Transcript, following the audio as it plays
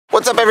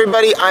What's up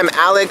everybody, I'm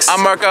Alex.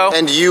 I'm Marko.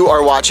 And you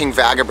are watching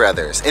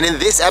Vagabrothers. And in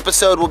this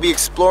episode, we'll be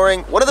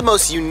exploring one of the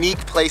most unique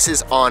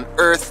places on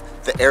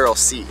Earth, the Aral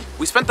Sea.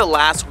 We spent the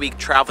last week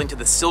traveling to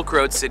the Silk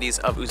Road cities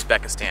of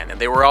Uzbekistan, and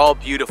they were all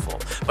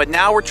beautiful. But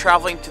now we're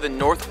traveling to the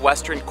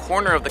northwestern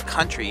corner of the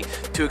country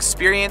to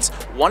experience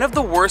one of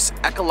the worst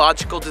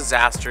ecological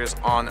disasters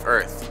on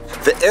Earth.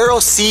 The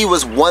Aral Sea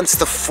was once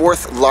the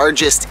fourth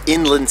largest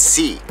inland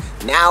sea.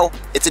 Now,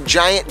 it's a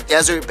giant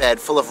desert bed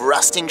full of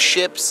rusting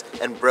ships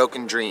and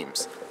broken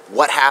dreams.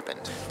 What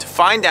happened? To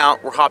find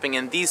out, we're hopping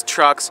in these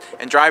trucks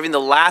and driving the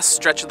last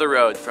stretch of the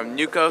road from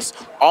Nukos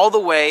all the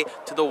way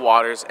to the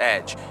water's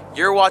edge.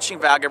 You're watching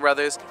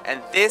Vagabrothers,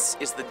 and this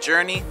is the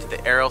journey to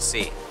the Aral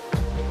Sea.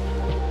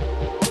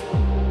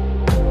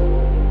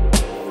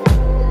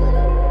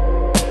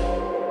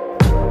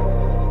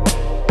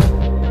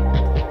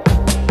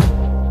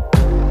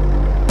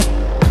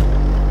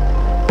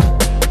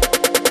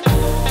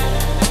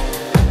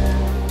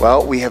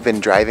 Well, we have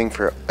been driving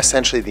for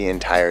essentially the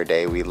entire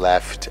day. We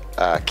left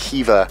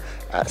Khiva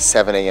at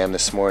 7 a.m.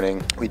 this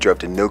morning. We drove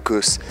to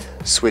Nukus,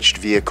 switched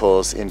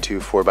vehicles into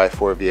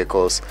 4x4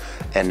 vehicles,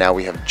 and now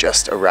we have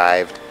just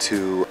arrived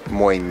to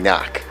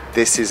Moynak.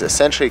 This is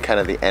essentially kind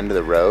of the end of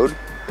the road.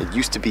 It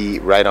used to be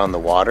right on the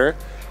water.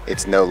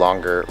 It's no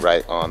longer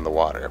right on the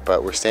water,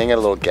 but we're staying at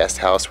a little guest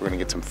house. We're gonna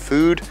get some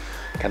food,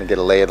 kind of get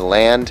a lay of the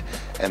land,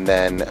 and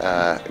then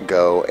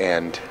go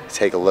and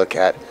take a look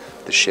at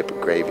the ship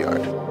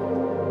graveyard.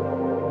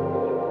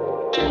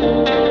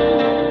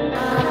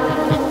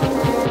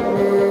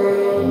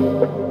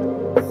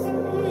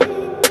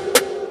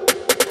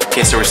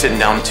 Okay, so we're sitting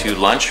down to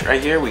lunch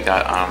right here. We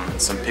got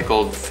some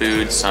pickled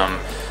food, some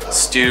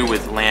stew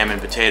with lamb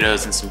and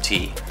potatoes, and some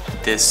tea.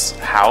 This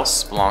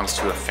house belongs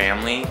to a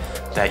family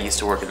that used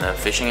to work in the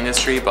fishing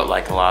industry, but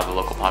like a lot of the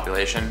local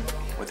population,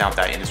 without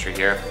that industry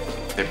here,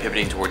 they're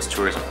pivoting towards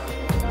tourism.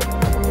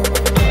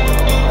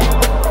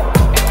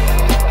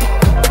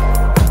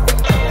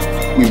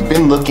 We've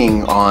been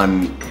looking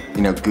on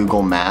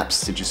Google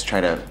Maps to just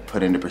try to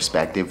put into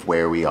perspective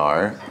where we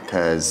are,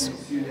 because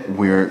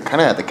we're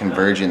kind of at the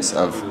convergence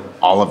of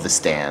all of the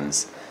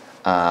stands,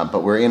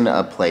 but we're in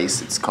a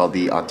place, it's called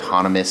the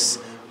Autonomous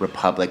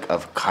Republic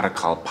of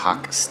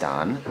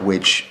Karakalpakstan,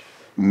 which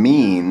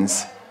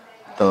means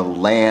the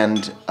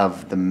land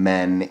of the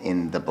men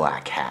in the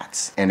black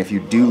hats. And if you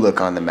do look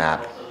on the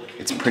map,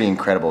 it's pretty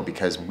incredible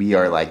because we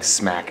are like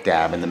smack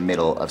dab in the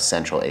middle of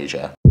Central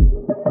Asia.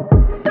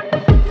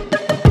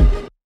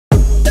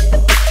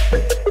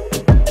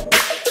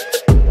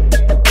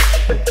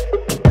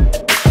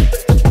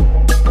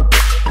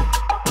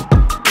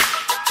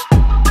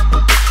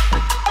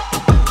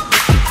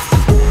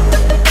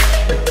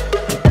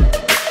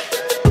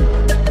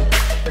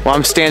 Well,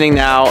 I'm standing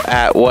now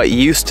at what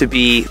used to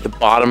be the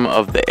bottom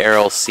of the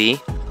Aral Sea.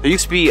 There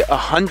used to be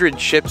 100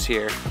 ships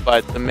here,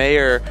 but the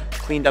mayor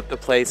cleaned up the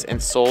place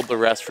and sold the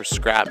rest for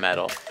scrap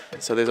metal.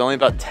 So there's only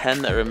about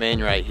 10 that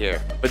remain right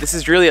here. But this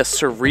is really a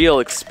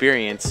surreal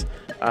experience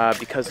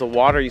because the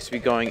water used to be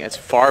going as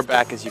far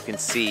back as you can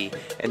see,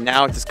 and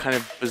now it's this kind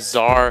of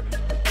bizarre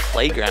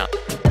playground.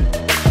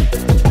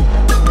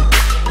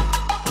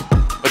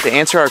 But to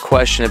answer our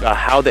question about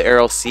how the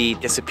Aral Sea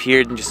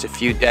disappeared in just a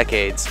few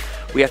decades,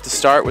 we have to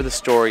start with the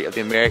story of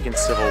the American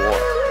Civil War.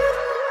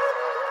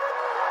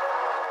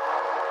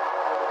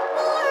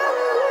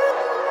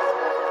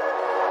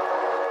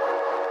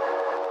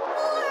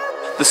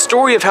 The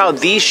story of how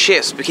these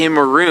ships became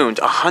marooned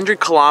 100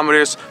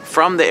 kilometers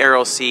from the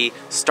Aral Sea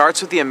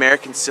starts with the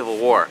American Civil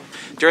War.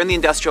 During the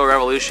Industrial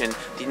Revolution,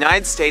 the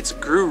United States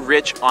grew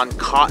rich on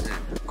cotton,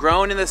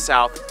 grown in the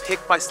South,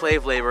 picked by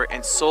slave labor,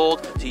 and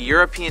sold to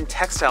European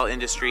textile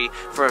industry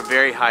for a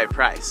very high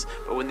price.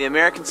 But when the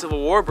American Civil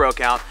War broke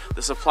out,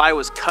 the supply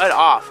was cut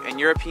off and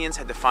Europeans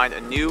had to find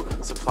a new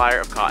supplier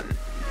of cotton.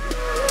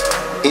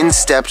 In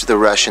stepped the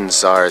Russian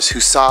Tsars, who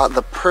saw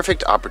the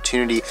perfect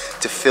opportunity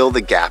to fill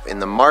the gap in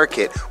the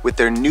market with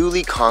their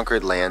newly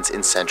conquered lands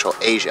in Central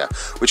Asia,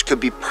 which could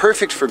be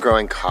perfect for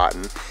growing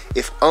cotton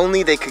if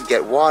only they could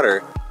get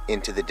water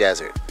into the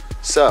desert.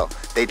 So,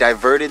 they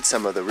diverted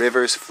some of the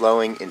rivers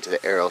flowing into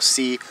the Aral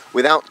Sea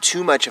without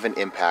too much of an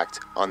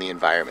impact on the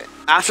environment.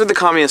 After the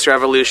Communist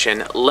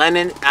Revolution,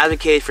 Lenin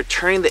advocated for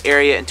turning the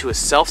area into a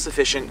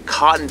self-sufficient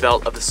cotton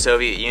belt of the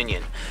Soviet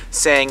Union,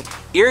 saying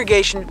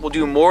irrigation will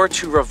do more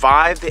to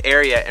revive the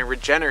area and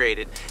regenerate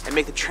it and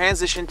make the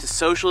transition to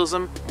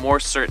socialism more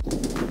certain.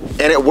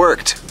 And it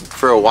worked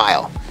for a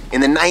while.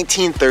 In the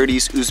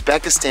 1930s,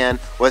 Uzbekistan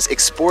was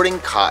exporting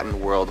cotton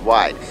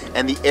worldwide,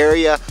 and the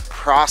area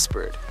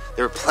prospered.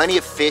 There were plenty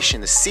of fish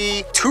in the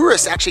sea.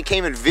 Tourists actually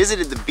came and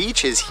visited the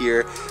beaches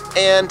here,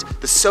 and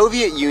the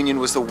Soviet Union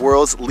was the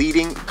world's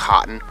leading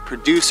cotton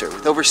producer,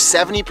 with over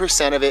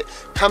 70% of it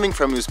coming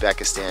from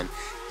Uzbekistan,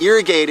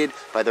 irrigated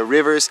by the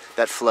rivers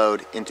that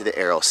flowed into the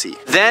Aral Sea.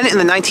 Then in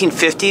the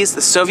 1950s,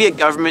 the Soviet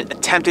government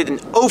attempted an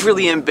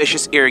overly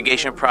ambitious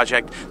irrigation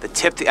project that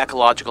tipped the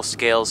ecological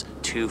scales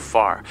too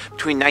far.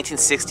 Between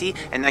 1960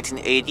 and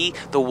 1980,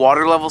 the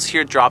water levels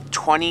here dropped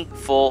 20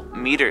 full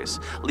meters,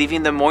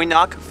 leaving the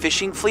Moynock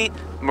fishing fleet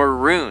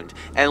marooned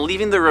and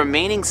leaving the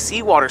remaining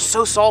seawater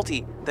so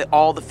salty that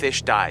all the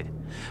fish died.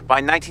 By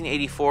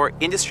 1984,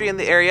 industry in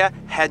the area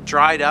had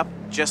dried up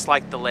just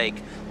like the lake,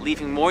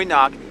 leaving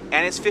Moynock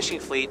and its fishing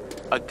fleet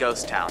a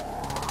ghost town.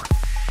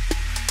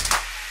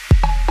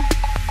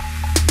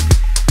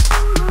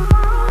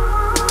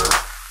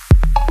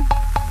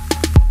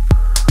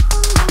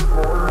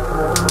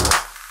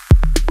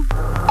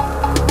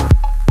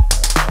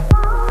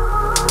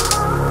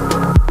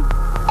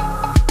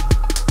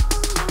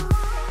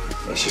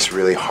 It's just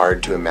really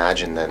hard to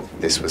imagine that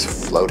this was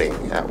floating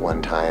at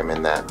one time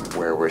and that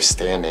where we're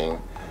standing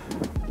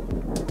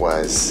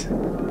was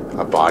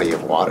a body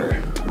of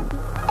water.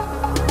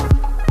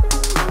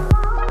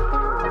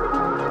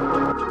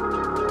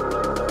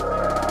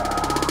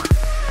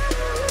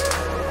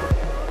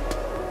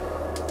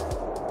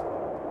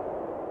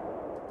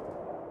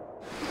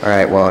 All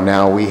right, well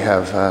now we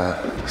have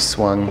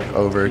swung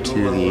over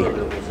to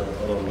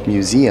the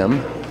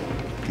museum,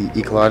 the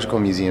Ecological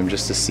Museum,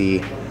 just to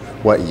see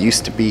what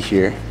used to be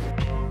here.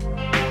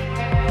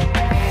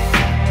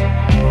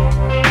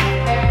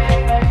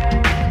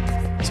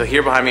 So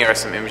here behind me are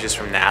some images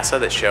from NASA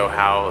that show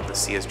how the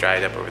sea has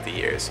dried up over the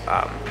years.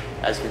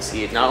 As you can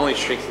see, it not only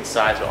shrinks in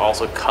size, but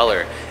also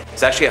color.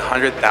 It's actually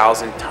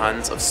 100,000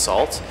 tons of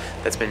salt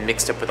that's been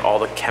mixed up with all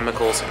the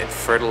chemicals and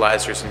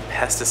fertilizers and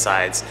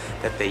pesticides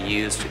that they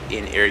used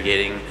in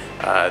irrigating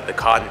the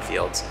cotton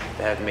fields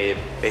that have made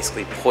it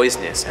basically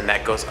poisonous, and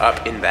that goes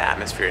up in the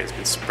atmosphere and it's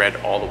been spread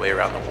all the way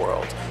around the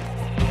world.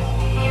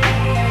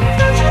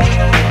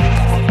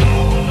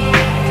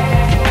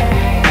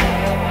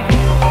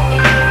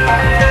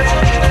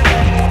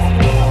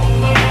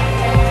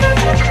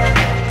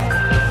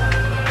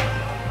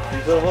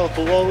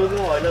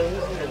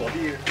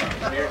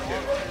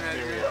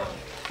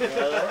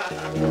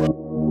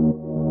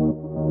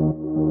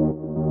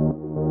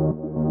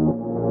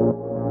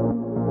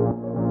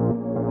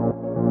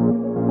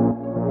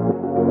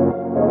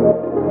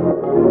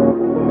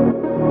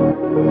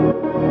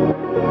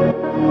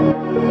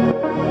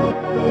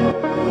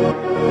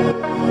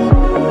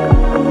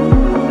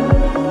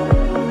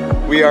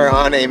 We are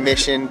on a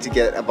mission to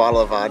get a bottle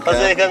of vodka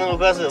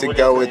to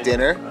go with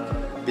dinner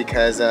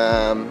because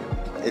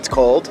it's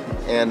cold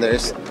and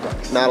there's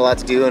not a lot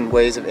to do in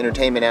ways of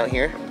entertainment out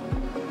here.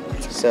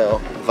 So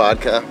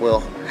vodka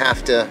will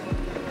have to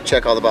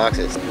check all the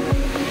boxes.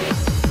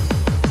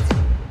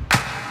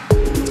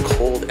 It's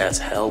cold as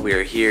hell. We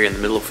are here in the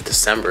middle of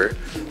December,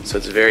 so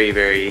it's very,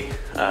 very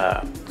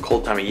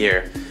cold time of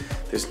year.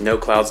 There's no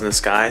clouds in the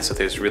sky, so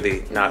there's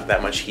really not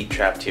that much heat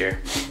trapped here.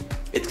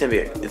 It's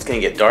gonna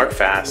get dark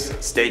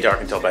fast, stay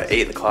dark until about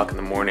 8 o'clock in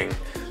the morning.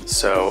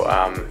 So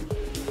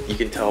you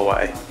can tell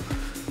why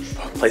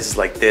places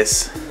like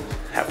this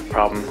have a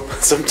problem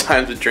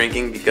sometimes with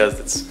drinking, because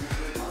it's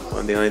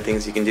one of the only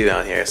things you can do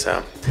out here.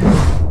 So.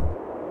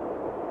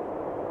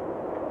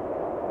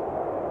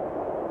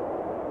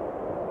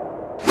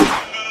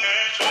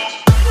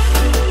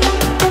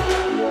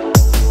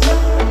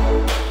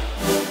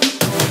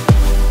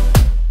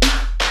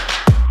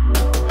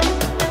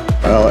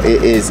 Well,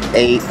 it is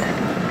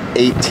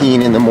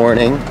 8:18 in the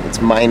morning.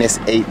 It's minus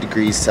 8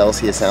 degrees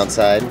Celsius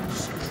outside.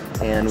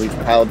 And we've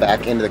piled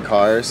back into the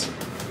cars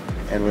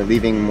and we're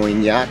leaving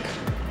Moynock.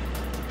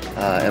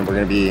 And we're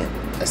gonna be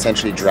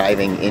essentially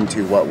driving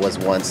into what was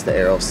once the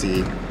Aral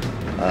Sea.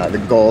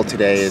 The goal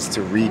today is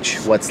to reach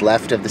what's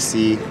left of the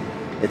sea.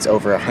 It's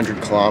over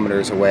 100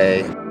 kilometers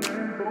away.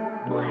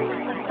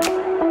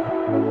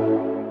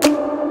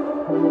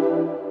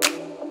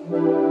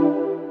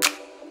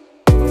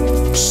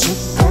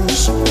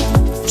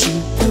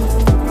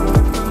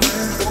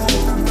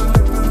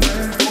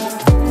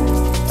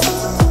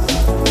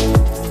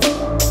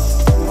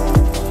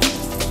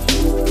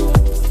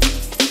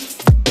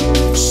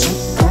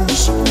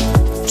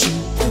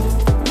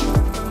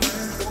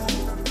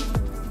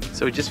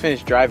 So we just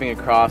finished driving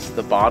across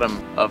the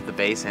bottom of the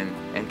basin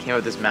and came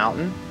up this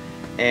mountain,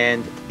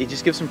 and it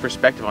just gives some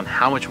perspective on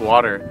how much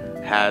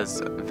water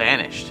has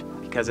vanished.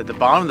 Because at the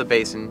bottom of the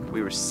basin,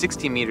 we were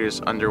 60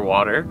 meters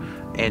underwater,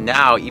 and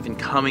now even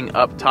coming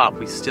up top,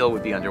 we still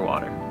would be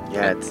underwater.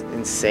 Yeah, it's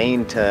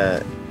insane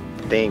to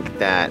think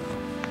that,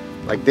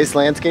 like, this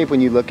landscape, when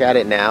you look at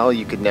it now,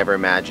 you could never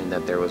imagine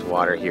that there was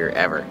water here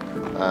ever.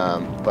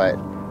 But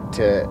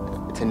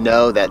to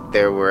know that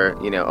there were,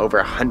 you know,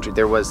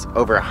 there was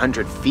over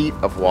 100 feet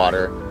of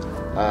water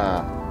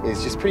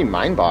is just pretty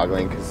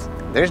mind-boggling, because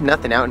there's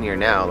nothing out in here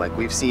now. Like,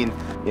 we've seen,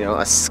 you know,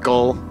 a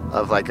skull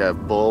of like a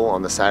bull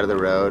on the side of the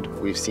road.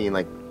 We've seen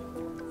like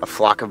a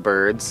flock of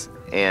birds,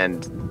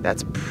 and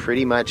that's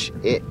pretty much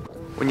it.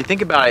 When you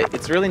think about it,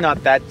 it's really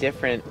not that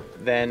different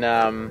than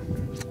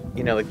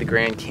you know, like the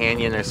Grand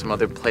Canyon or some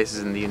other places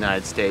in the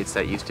United States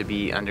that used to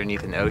be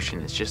underneath an ocean.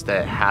 It's just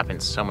that it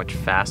happened so much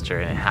faster,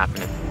 and it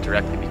happened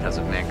directly because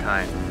of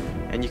mankind.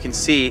 And you can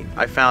see,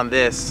 I found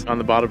this on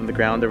the bottom of the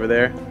ground over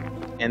there.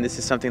 And this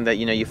is something that,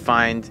 you know, you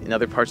find in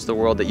other parts of the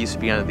world that used to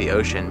be under the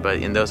ocean, but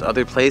in those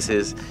other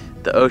places,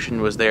 the ocean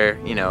was there,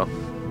 you know,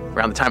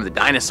 around the time of the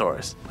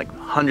dinosaurs, like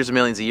hundreds of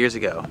millions of years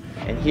ago.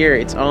 And here,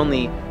 it's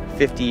only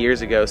 50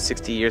 years ago,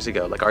 60 years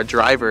ago. Like our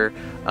driver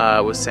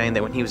was saying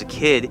that when he was a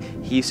kid,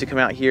 he used to come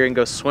out here and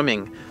go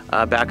swimming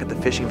back at the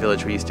fishing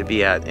village we used to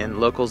be at. And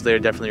locals there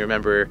definitely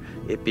remember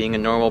it being a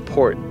normal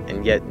port,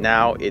 and yet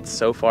now it's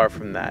so far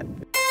from that.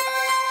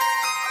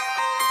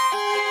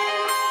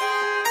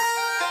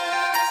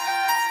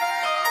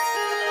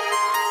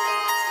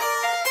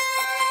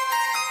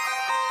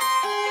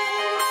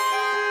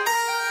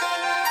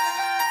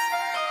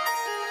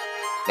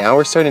 Now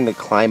we're starting to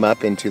climb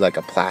up into like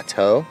a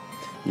plateau.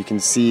 You can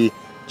see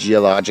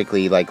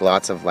geologically like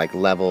lots of like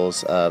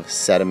levels of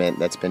sediment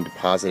that's been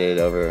deposited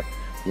over,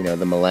 you know,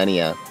 the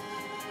millennia.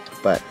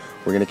 But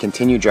we're gonna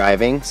continue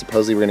driving.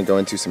 Supposedly we're gonna go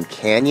into some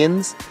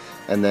canyons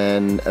and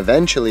then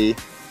eventually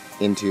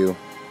into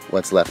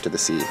what's left of the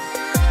sea.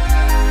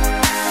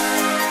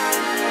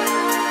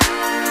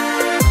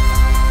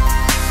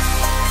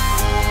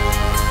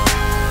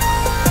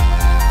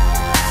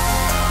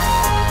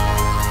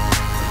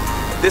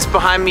 This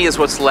behind me is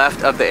what's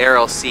left of the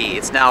Aral Sea.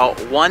 It's now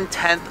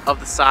 1/10 of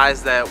the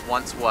size that it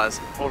once was.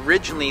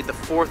 Originally the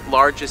 4th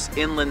largest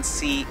inland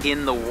sea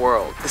in the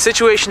world. The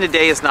situation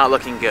today is not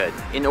looking good.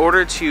 In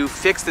order to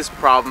fix this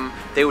problem,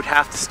 they would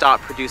have to stop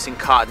producing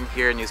cotton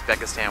here in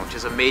Uzbekistan, which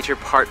is a major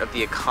part of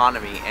the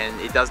economy, and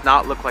it does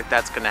not look like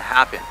that's going to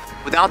happen.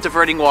 Without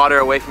diverting water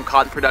away from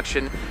cotton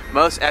production,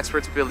 most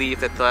experts believe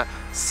that the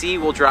sea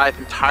will dry up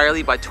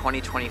entirely by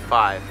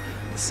 2025.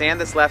 The sand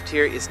that's left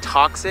here is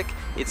toxic.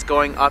 It's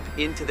going up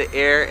into the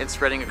air and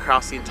spreading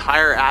across the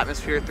entire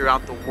atmosphere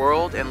throughout the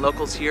world, and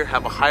locals here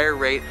have a higher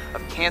rate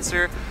of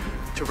cancer,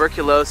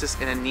 tuberculosis,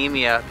 and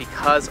anemia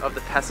because of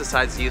the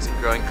pesticides used in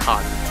growing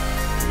cotton.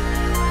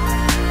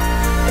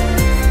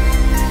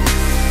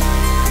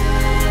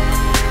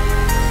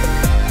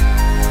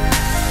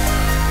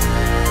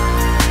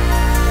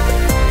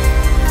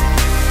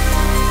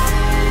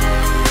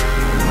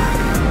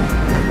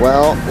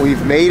 Well,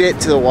 we've made it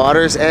to the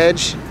water's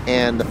edge,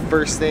 and the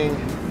first thing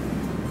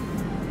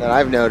that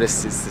I've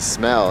noticed is the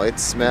smell. It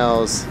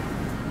smells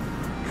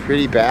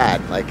pretty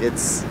bad. Like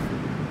it's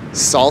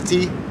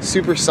salty,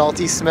 super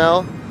salty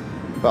smell,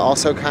 but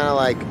also kind of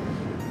like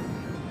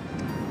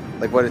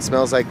what it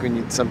smells like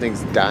when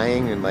something's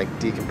dying and like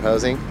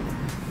decomposing.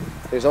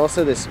 There's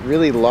also this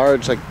really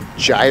large like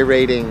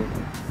gyrating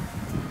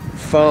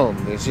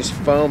foam. There's just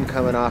foam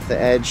coming off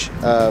the edge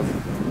of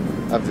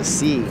the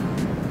sea.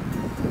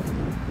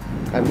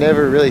 I've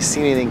never really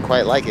seen anything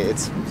quite like it.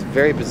 It's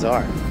very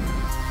bizarre.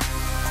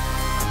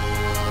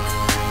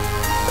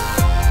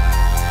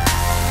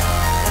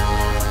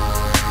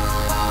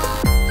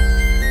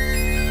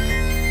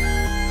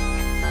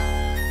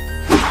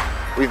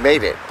 We've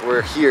made it.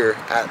 We're here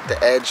at the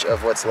edge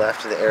of what's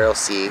left of the Aral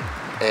Sea,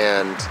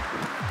 and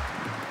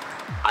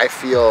I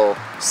feel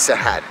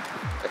sad.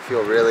 I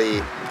feel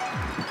really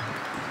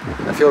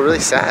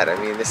sad. I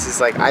mean, this is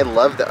like, I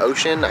love the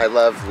ocean, I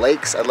love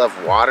lakes, I love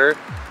water,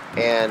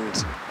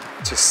 and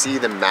to see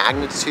the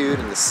magnitude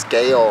and the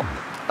scale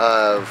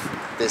of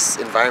this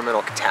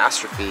environmental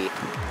catastrophe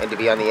and to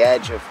be on the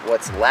edge of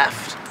what's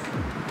left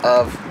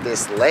of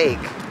this lake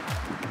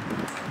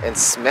and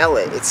smell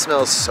it. It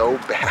smells so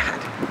bad.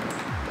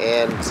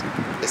 And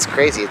it's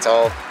crazy. It's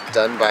all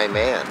done by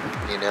man,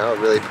 you know? It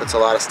really puts a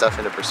lot of stuff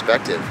into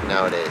perspective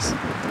nowadays.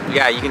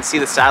 Yeah, you can see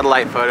the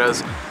satellite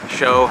photos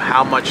show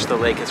how much the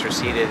lake has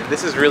receded.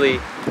 This is really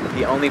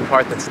the only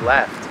part that's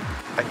left.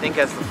 I think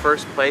as the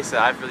first place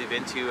that I've really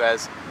been to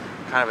as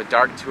kind of a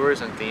dark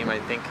tourism theme, I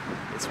think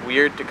it's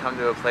weird to come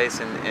to a place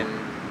and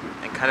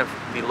kind of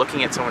be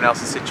looking at someone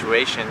else's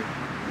situation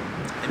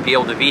and be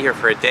able to be here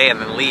for a day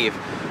and then leave.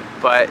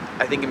 But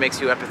I think it makes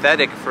you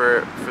empathetic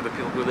for the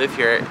people who live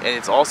here, and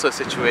it's also a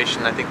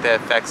situation I think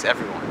that affects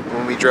everyone.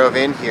 When we drove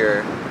in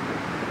here,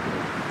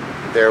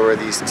 there were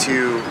these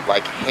two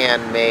like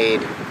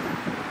handmade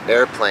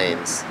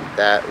airplanes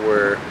that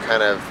were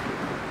kind of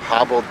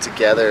hobbled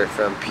together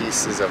from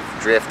pieces of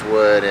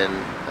driftwood and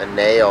a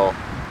nail,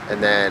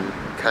 and then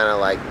kind of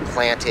like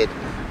planted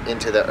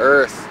into the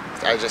earth.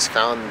 I just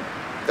found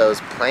those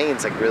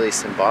planes like really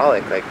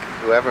symbolic. Like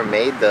whoever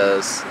made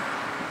those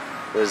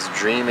was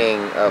dreaming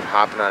of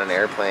hopping on an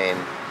airplane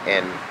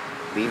and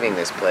leaving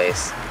this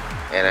place,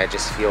 and I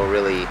just feel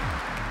really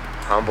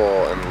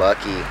humble and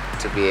lucky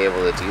to be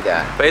able to do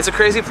that. But it's a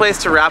crazy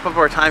place to wrap up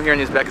our time here in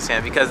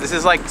Uzbekistan, because this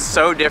is like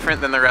so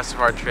different than the rest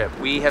of our trip.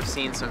 We have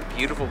seen some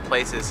beautiful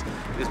places.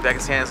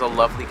 Uzbekistan is a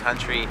lovely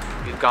country.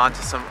 We've gone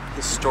to some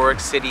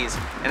historic cities,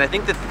 and I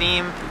think the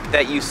theme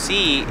that you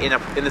see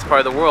in this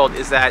part of the world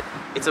is that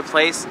it's a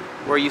place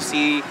where you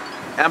see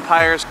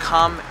empires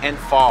come and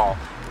fall.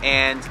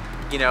 And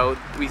you know,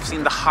 we've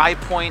seen the high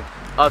point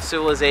of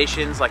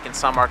civilizations, like in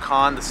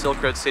Samarkand, the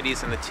Silk Road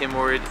cities and the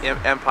Timurid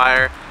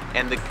Empire,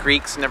 and the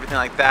Greeks and everything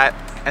like that.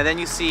 And then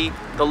you see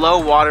the low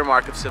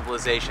watermark of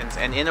civilizations,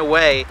 and in a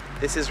way,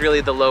 this is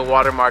really the low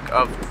watermark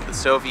of the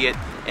Soviet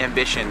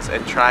ambitions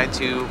and trying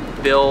to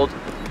build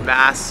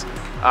mass,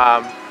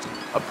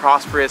 a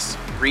prosperous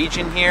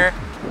region here,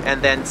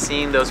 and then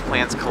seeing those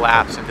plans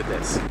collapse into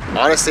this.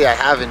 Honestly, I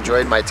have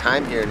enjoyed my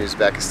time here in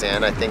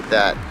Uzbekistan. I think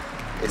that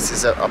this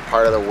is a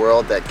part of the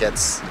world that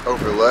gets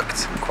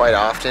overlooked quite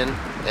often,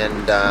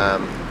 and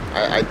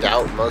I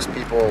doubt most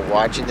people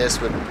watching this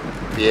would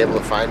be able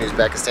to find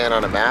Uzbekistan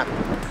on a map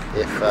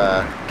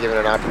if given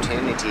an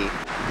opportunity.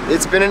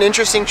 It's been an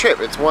interesting trip.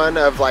 It's one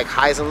of like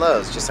highs and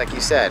lows, just like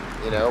you said.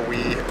 You know,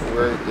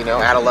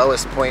 we're at a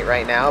lowest point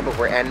right now, but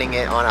we're ending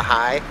it on a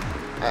high.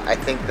 I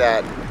think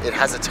that it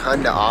has a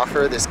ton to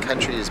offer. This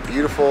country is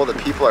beautiful. The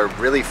people are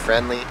really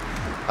friendly,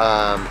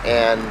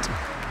 and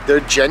they're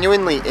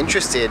genuinely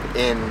interested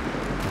in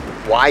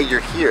why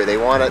you're here. They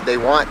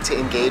want to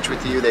engage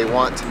with you. They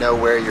want to know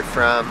where you're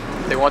from.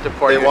 They want to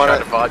pour you a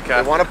shot of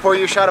vodka. They want to pour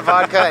you a shot of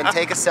vodka and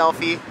take a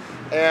selfie.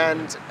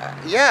 And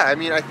yeah, I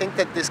mean, I think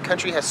that this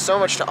country has so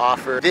much to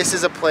offer. This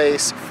is a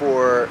place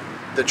for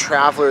the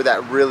traveler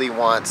that really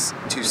wants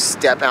to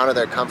step out of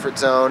their comfort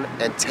zone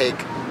and take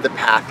the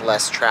path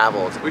less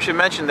traveled. We should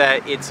mention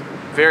that it's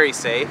very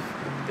safe.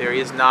 There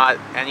is not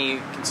any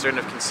concern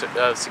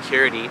of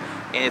security,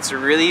 and it's a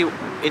really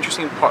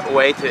interesting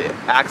way to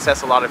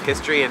access a lot of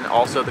history and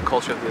also the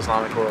culture of the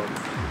Islamic world.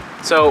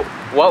 So,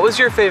 what was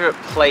your favorite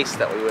place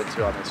that we went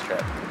to on this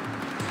trip?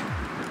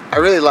 I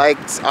really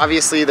liked,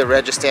 obviously, the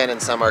Registan in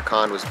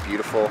Samarkand was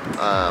beautiful,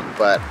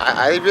 but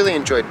I really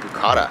enjoyed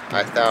Bukhara.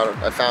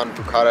 I found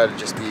Bukhara to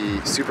just be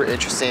super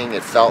interesting.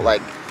 It felt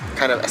like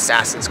kind of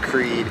Assassin's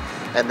Creed,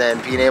 and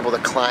then being able to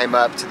climb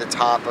up to the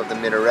top of the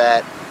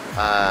minaret,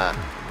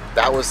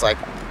 that was like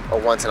a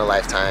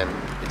once-in-a-lifetime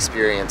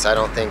experience. I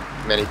don't think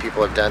many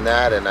people have done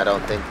that, and I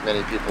don't think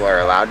many people are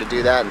allowed to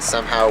do that, and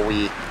somehow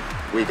we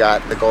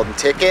got the golden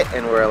ticket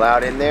and we're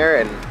allowed in there,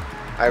 and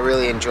I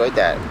really enjoyed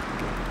that.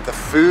 The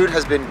food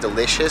has been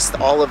delicious.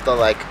 All of the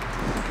like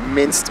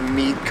minced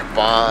meat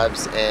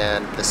kebabs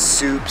and the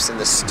soups and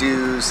the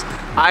stews.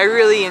 I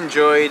really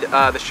enjoyed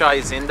the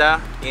Shahi Zinda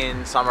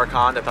in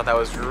Samarkand. I thought that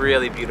was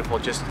really beautiful.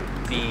 Just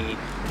the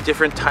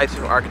different types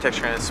of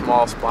architecture in a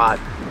small spot.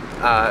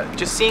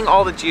 Just seeing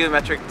all the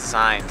geometric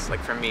designs,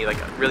 like for me, like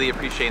really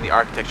appreciating the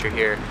architecture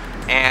here.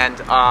 And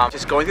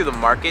just going through the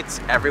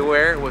markets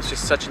everywhere was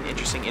just such an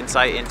interesting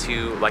insight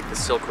into like the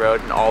Silk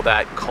Road and all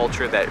that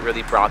culture that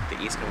really brought the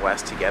East and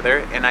West together.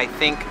 And I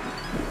think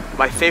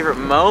my favorite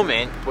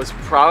moment was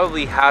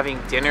probably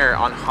having dinner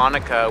on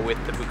Hanukkah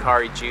with the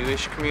Bukhari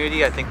Jewish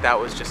community. I think that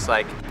was just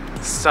like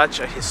such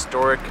a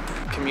historic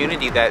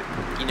community that,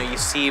 you know, you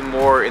see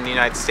more in the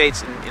United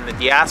States in the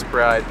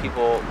diaspora and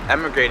people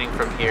emigrating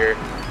from here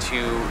to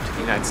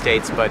the United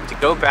States, but to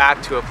go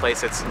back to a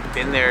place that's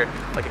been there,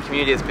 like a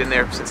community that's been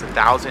there since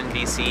 1000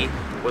 BC,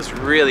 was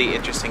really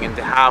interesting, and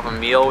to have a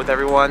meal with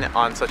everyone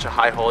on such a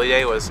high holy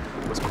day was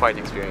quite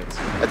an experience.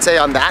 I'd say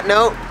on that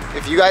note,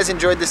 if you guys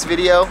enjoyed this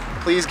video,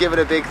 please give it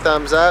a big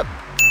thumbs up.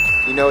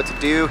 You know what to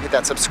do, hit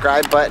that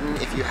subscribe button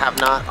if you have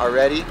not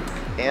already,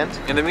 and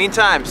in the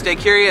meantime, stay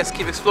curious,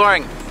 keep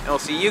exploring, and we'll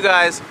see you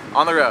guys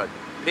on the road.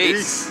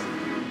 Peace.